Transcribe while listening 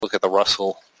Look at the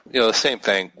Russell. The same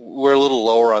thing. We're a little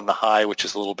lower on the high, which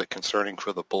is a little bit concerning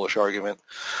for the bullish argument,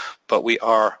 but we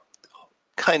are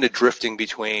kind of drifting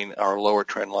between our lower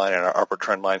trend line and our upper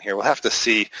trend line here. We'll have to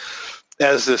see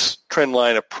as this trend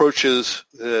line approaches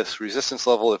this resistance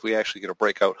level if we actually get a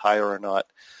breakout higher or not.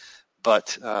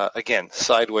 But again,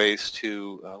 sideways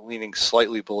to leaning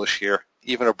slightly bullish here.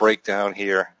 Even a breakdown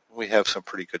here, we have some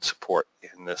pretty good support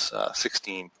in this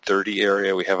 1630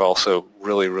 area. We have also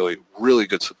really, really, really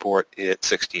good support at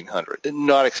 1600.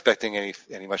 Not expecting any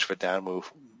much of a down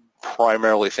move,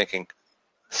 primarily thinking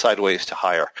sideways to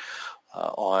higher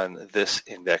on this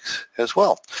index as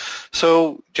well.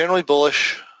 So generally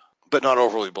bullish, but not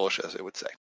overly bullish, as I would say.